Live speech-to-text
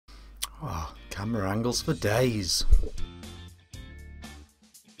Oh, camera angles for days.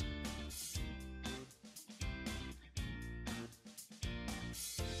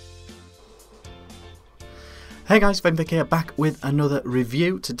 Hey guys, VandyVape here, back with another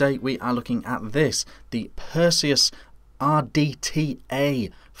review. Today we are looking at this, the Perseus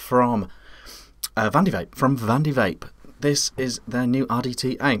RDTA from Vandy Vape. This is their new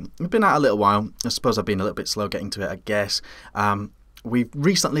RDTA. It's been out a little while. I suppose I've been a little bit slow getting to it, I guess. We've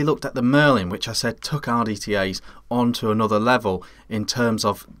recently looked at the Merlin, which I said took RDTAs onto another level in terms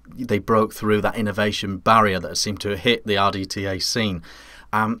of they broke through that innovation barrier that seemed to hit the RDTA scene.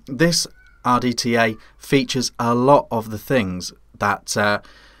 This RDTA features a lot of the things that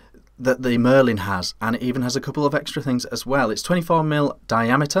that the Merlin has, and it even has a couple of extra things as well. It's 24mm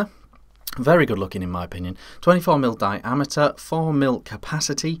diameter, very good looking in my opinion. 24mm diameter, 4mm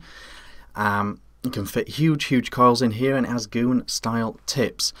capacity. You can fit huge coils in here, and it has goon style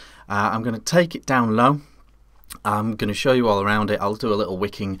tips. I'm going to take it down low. I'm going to show you all around it. I'll do a little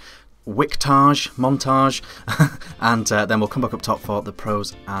wicktage montage and then we'll come back up top for the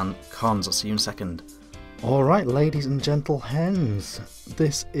pros and cons. I'll see you in a second. Alright, ladies and gentle hens,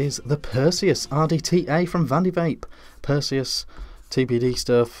 this is the Perseus RDTA from Vandy Vape. Perseus TPD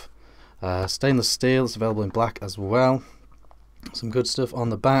stuff, stainless steel, it's available in black as well. Some good stuff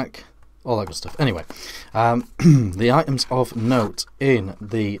on the back, all that good stuff. Anyway, the items of note in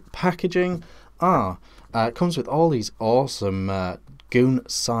the packaging are, it comes with all these awesome goon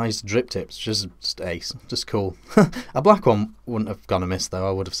sized drip tips, just ace, just cool. A black one wouldn't have gone amiss though,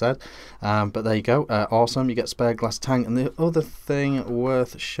 I would have said, but there you go. Awesome. You get spare glass tank, and the other thing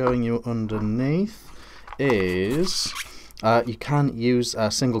worth showing you underneath is you can use a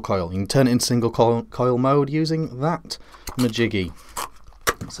single coil. You can turn it in single coil mode using that majiggy.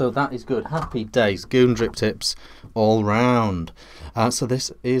 So that is good. Happy days. Goon drip tips all round. So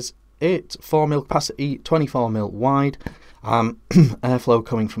this is it. 4mm capacity, 24mm wide. Airflow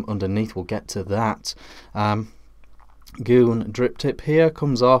coming from underneath, we'll get to that. Goon drip tip here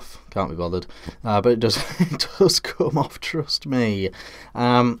comes off, can't be bothered, but it does come off, trust me.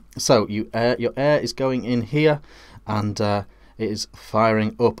 So your air is going in here, and it is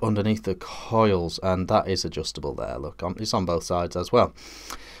firing up underneath the coils, and that is adjustable there. Look, it's on both sides as well.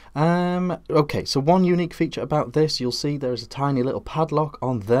 Okay, so one unique feature about this, you'll see there is a tiny little padlock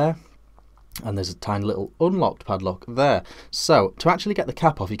on there, and there's a tiny little unlocked padlock there. So to actually get the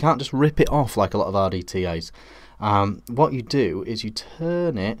cap off, you can't just rip it off like a lot of RDTAs. What you do is you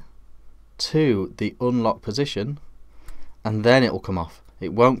turn it to the unlock position, and then it will come off.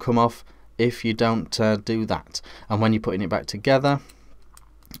 It won't come off if you don't do that. And when you're putting it back together,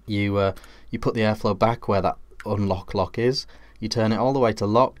 you put the airflow back where that unlock lock is. You turn it all the way to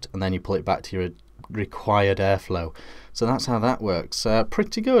locked, and then you pull it back to your required airflow. So that's how that works.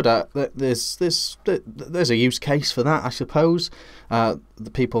 Pretty good. There's a use case for that, I suppose.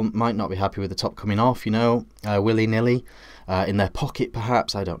 The people might not be happy with the top coming off, you know, willy-nilly, in their pocket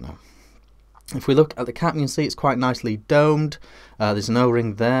perhaps, I don't know. If we look at the cap, you can see it's quite nicely domed. There's an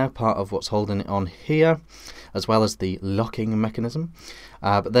O-ring there, part of what's holding it on here, as well as the locking mechanism.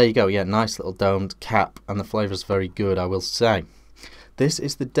 But there you go, yeah, nice little domed cap, and the flavour's very good, I will say. This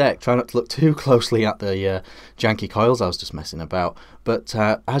is the deck. Try not to look too closely at the janky coils, I was just messing about. But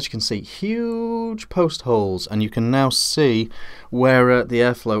as you can see, huge post holes, and you can now see where the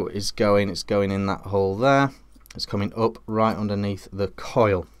airflow is going. It's going in that hole there. It's coming up right underneath the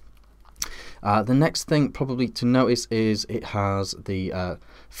coil. The next thing probably to notice is it has the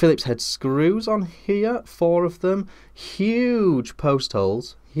Phillips head screws on here, 4 of them. Huge post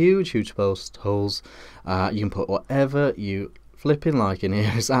holes, huge post holes. You can put whatever you flipping like in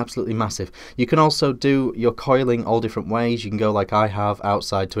here. Is absolutely massive. You can also do your coiling all different ways. You can go like I have,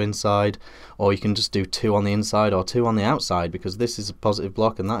 outside to inside, or you can just do 2 on the inside or 2 on the outside, because this is a positive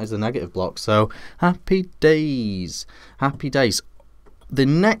block and that is a negative block. So happy days, happy days. The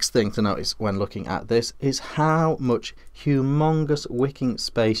next thing to notice when looking at this is how much humongous wicking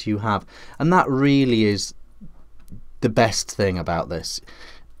space you have, and that really is the best thing about this.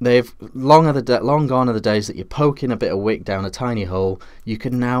 They've long gone are the days that you're poking a bit of wick down a tiny hole. You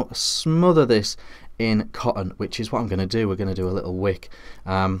can now smother this in cotton, which is what I'm going to do. We're going to do a little wick.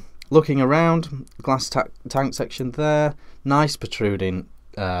 Looking around, glass tank section there, nice protruding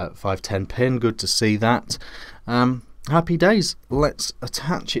 510 pin, good to see that. Happy days. Let's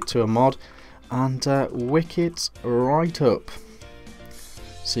attach it to a mod and wick it right up.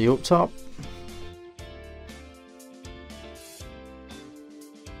 See you up top.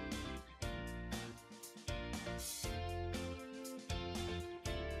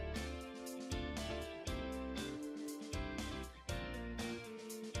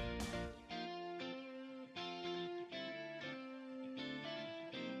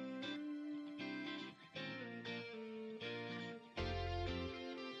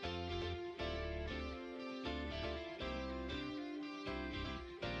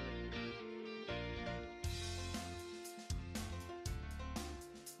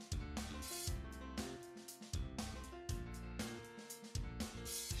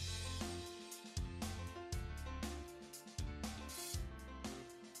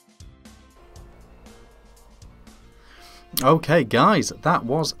 Okay guys, that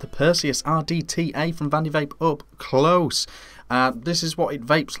was the Perseus RDTA from Vandy Vape up close. This is what it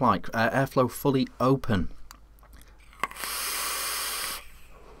vapes like, airflow fully open.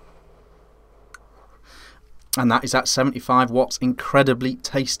 And that is at 75 watts, incredibly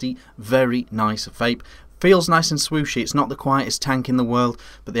tasty, very nice vape. Feels nice and swooshy. It's not the quietest tank in the world,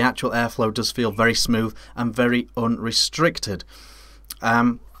 but the actual airflow does feel very smooth and very unrestricted.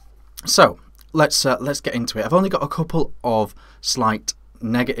 So let's get into it. I've only got a couple of slight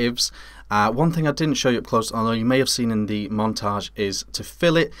negatives. One thing I didn't show you up close, although you may have seen in the montage, is to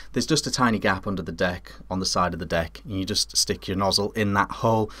fill it. There's just a tiny gap under the deck, on the side of the deck, and you just stick your nozzle in that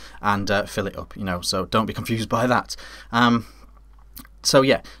hole and fill it up, you know, so don't be confused by that. So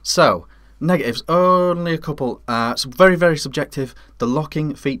yeah, so negatives, only a couple. So very, very subjective. The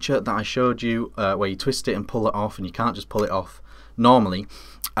locking feature that I showed you, where you twist it and pull it off, and you can't just pull it off normally,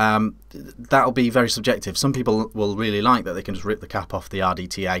 that'll be very subjective. Some people will really like that they can just rip the cap off the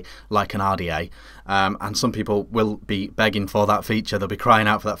RDTA like an RDA, and some people will be begging for that feature. They'll be crying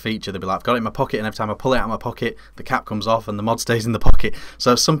out for that feature. They'll be like, I've got it in my pocket, and every time I pull it out of my pocket, the cap comes off and the mod stays in the pocket.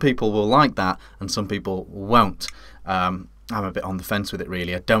 So some people will like that and some people won't. I'm a bit on the fence with it,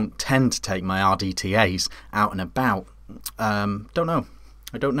 really. I don't tend to take my RDTAs out and about. Don't know.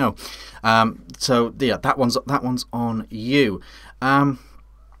 I don't know. So yeah, that one's on you.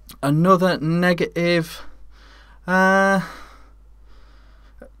 Another negative. Where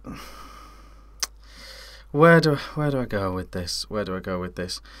do I go with this? Where do I go with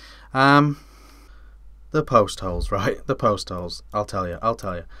this? The post holes, right? The post holes. I'll tell you.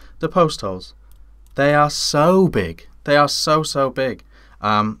 The post holes. They are so big. They are so big.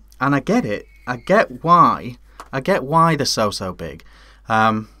 And I get it. I get why they're so big.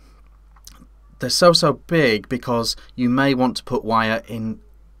 They're so big because you may want to put wire in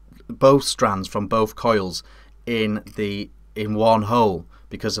both strands from both coils in one hole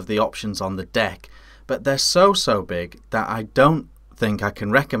because of the options on the deck. But they're so big that I don't think I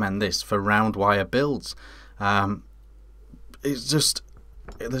can recommend this for round wire builds. It's just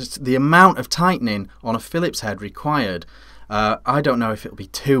the amount of tightening on a Phillips head required. I don't know if it'll be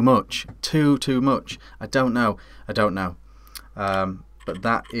too much, too much. I don't know. But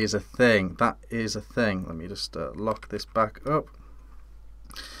that is a thing. Let me just lock this back up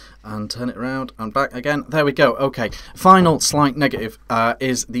and turn it around and back again. There we go. Okay. Final slight negative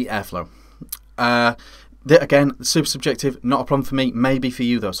is the airflow. Again, super subjective, not a problem for me, maybe for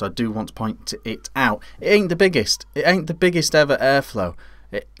you though, so I do want to point it out. It ain't the biggest ever airflow.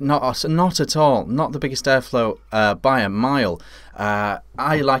 Not at all, not the biggest airflow by a mile.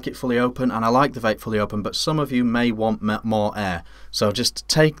 I like it fully open and I like the vape fully open, but some of you may want more air, so just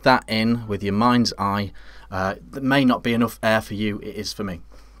take that in with your mind's eye. There may not be enough air for you, it is for me.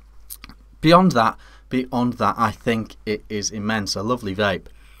 Beyond that, I think it is immense. A lovely vape.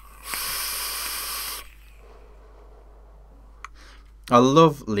 A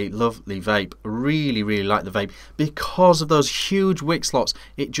lovely vape. Really like the vape because of those huge wick slots.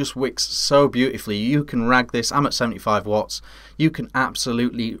 It just wicks so beautifully. You can rag this. I'm at 75 watts. You can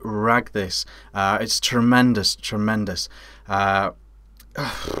absolutely rag this. It's tremendous.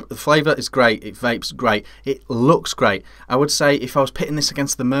 The flavour is great, it vapes great, it looks great. I would say if I was pitting this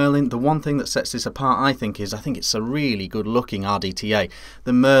against the Merlin, the one thing that sets this apart I think it's a really good looking RDTA.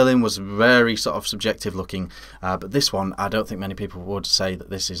 The Merlin was very sort of subjective looking, but this one I don't think many people would say that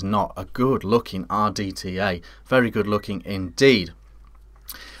this is not a good looking RDTA. Very good looking indeed.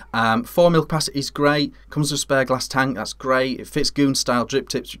 4 mil capacity is great, comes with a spare glass tank, that's great. It fits goon style drip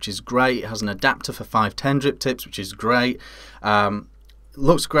tips, which is great. It has an adapter for 510 drip tips, which is great.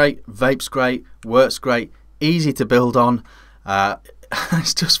 Looks great, vapes great, works great, easy to build on.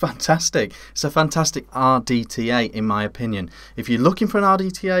 It's just fantastic. It's a fantastic RDTA in my opinion. If you're looking for an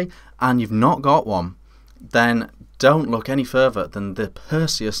RDTA and you've not got one, then don't look any further than the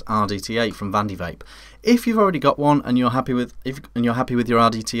Perseus RDTA from Vandy Vape. If you've already got one and you're happy with your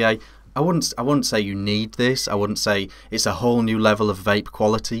RDTA, I wouldn't say you need this. I wouldn't say it's a whole new level of vape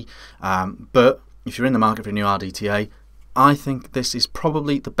quality. But if you're in the market for a new RDTA, I think this is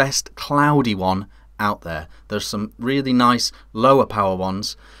probably the best cloudy one out there. There's some really nice lower power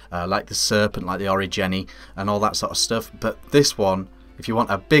ones, like the Serpent, like the Origeni, and all that sort of stuff. But this one, if you want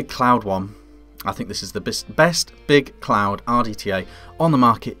a big cloud one, I think this is the best big cloud RDTA on the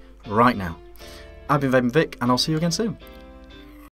market right now. I've been Vandy Vic, and I'll see you again soon.